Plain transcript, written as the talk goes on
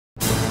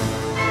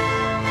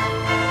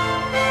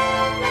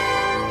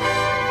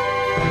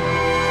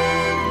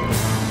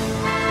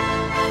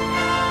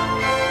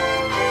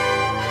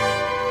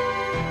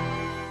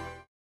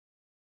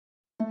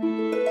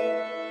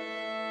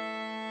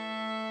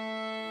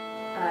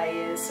I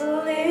is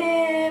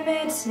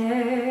limited.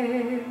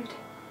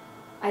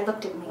 I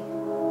looked at me.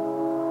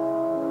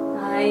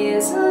 I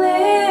is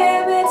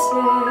limited.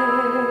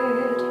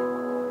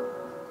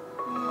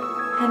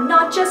 And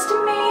not just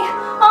me,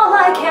 all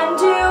I can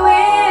do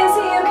is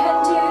you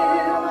can do.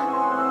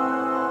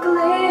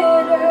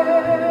 Glitter.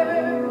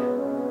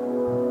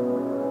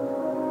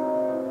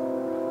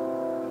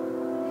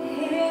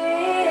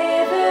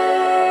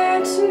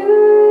 Hitherto,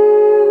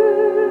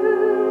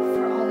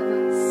 for all of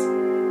us.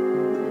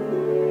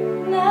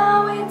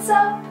 Now it's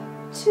up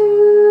to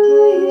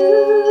you.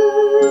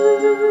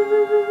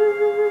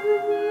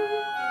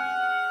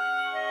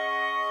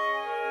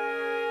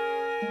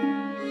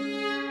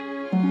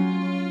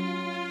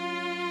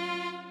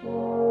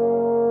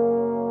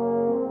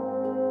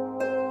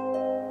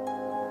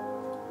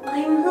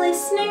 I'm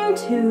listening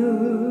to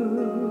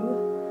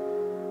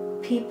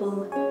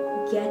people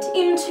get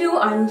into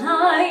our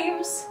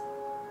lives.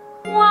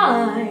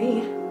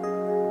 Why?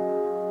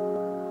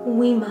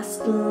 We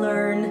must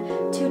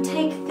learn to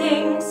take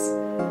things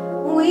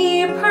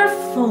we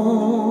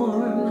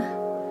perform.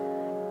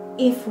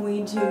 If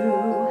we do,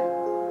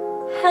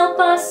 help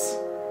us.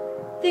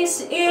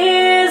 This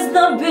is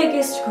the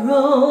biggest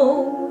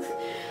growth.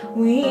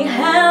 We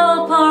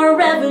help our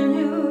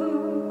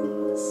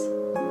revenues.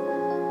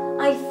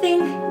 I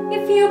think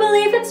if you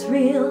believe it's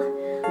real,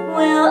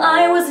 well,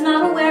 I was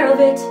not aware of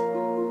it.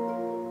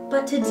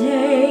 But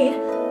today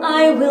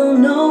I will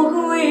know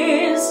who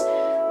is,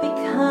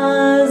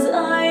 because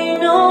I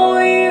know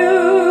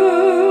you.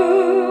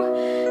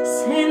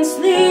 Since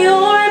the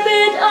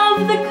orbit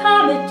of the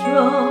comet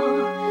draw,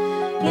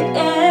 it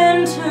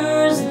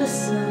enters the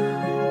sun.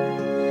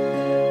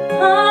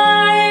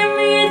 I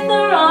meet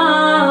the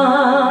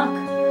rock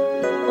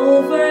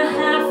over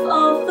half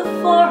of the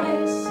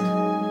forest.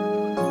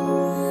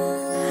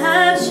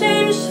 Have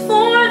changed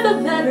for the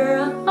better,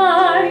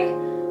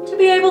 to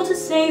be able to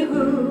say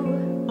who.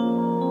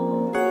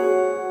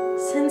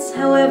 Since,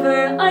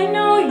 however, I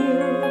know you,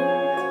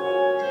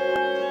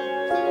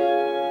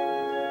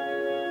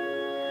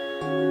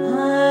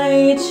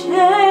 I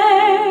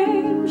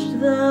changed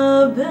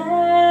the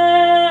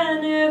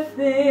benefit.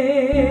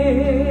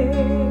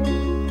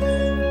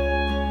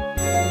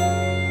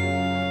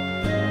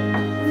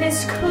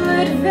 This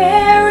could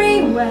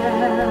very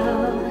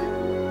well.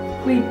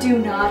 We do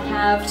not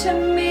have to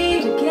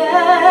meet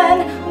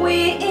again.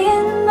 We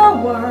in the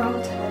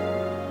world.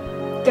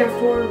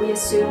 Therefore we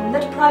assume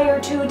that prior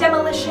to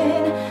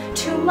demolition,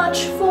 too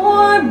much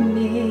for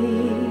me.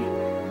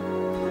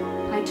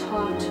 I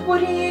taught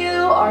what you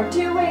are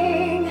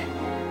doing.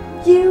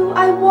 You,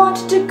 I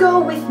want to go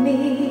with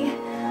me.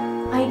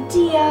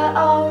 Idea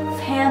of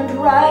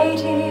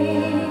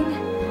handwriting.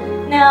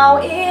 Now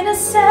in a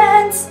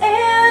sense,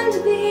 and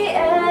the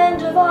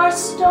end of our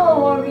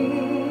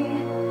story.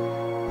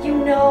 You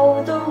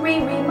know the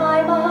Riri my,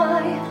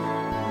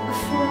 a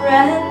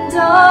friend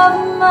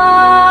of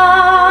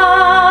mine.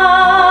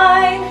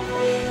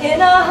 In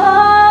a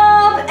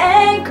hub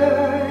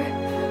anchor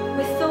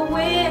with the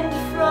wind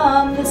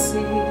from the sea.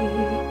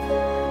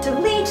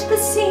 Delete the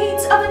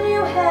seeds of a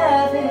new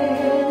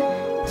heaven,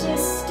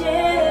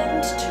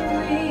 distant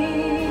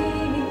tree.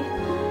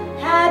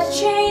 Had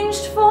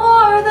changed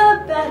for the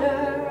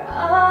better,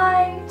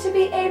 I to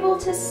be able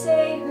to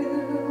say who.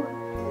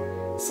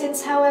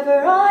 Since,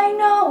 however, I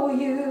know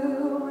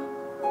you.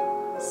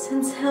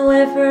 Since,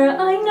 however,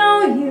 I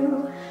know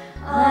you,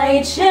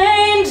 I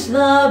change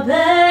the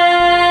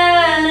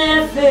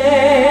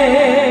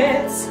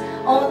benefits.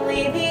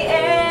 Only the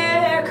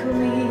air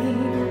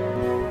clean.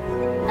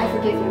 I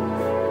forgive you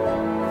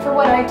for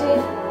what I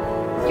did.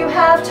 You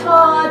have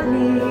taught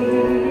me.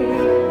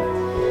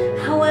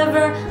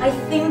 However, I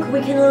think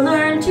we can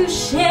learn to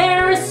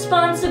share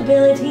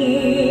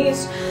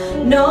responsibilities.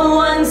 No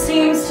one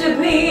seems to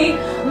be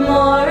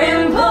more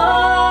important.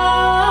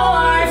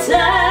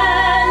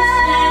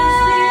 Hence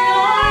the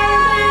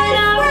orbit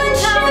of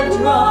friendship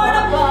drawn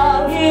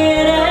above.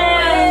 It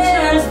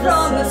enters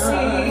from the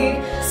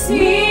sea.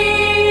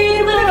 See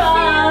the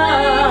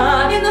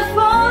rock in the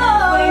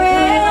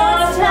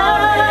forest.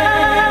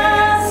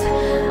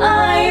 I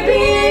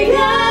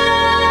began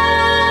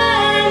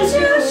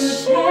to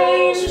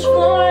change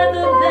for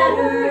the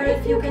better.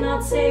 If you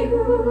cannot say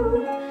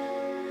who,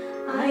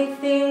 I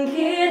think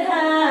it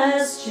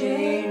has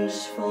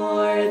changed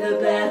for the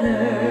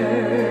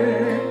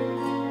better.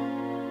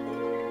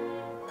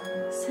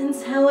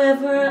 Since,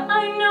 however,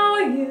 I know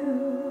you.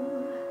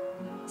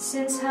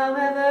 Since,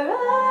 however,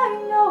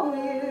 I know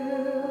you.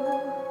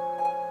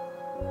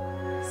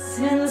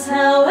 Since,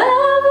 however, I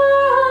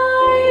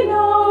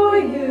know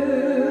you,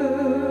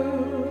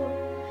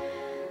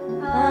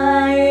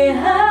 I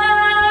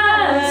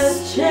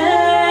has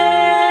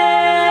changed.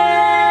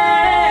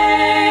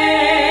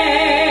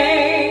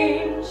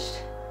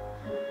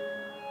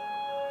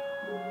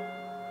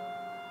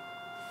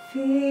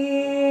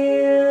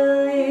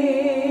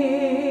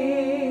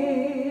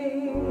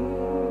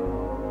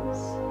 Feelings.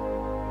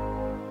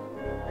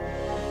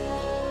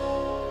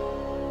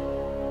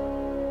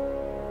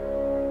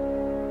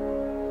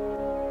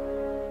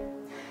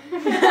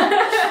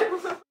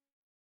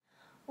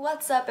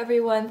 What's up,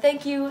 everyone?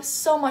 Thank you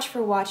so much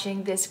for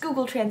watching this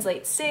Google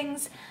Translate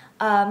Sings.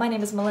 My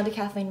name is Melinda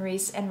Kathleen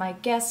Reese, and my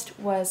guest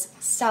was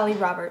Sally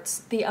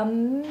Roberts, the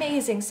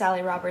amazing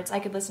Sally Roberts. I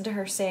could listen to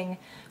her sing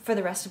for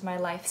the rest of my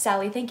life.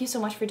 Sally, thank you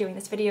so much for doing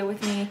this video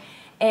with me,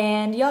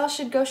 and y'all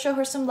should go show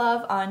her some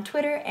love on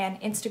Twitter and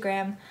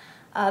Instagram.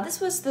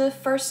 This was the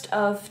first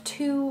of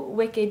 2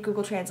 wicked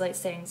Google Translate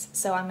Sings,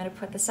 so I'm going to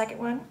put the second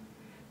one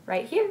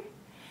right here.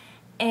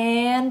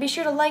 And be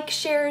sure to like,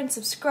 share, and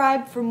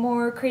subscribe for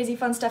more crazy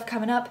fun stuff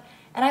coming up,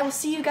 and I will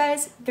see you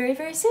guys very,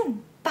 very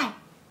soon. Bye!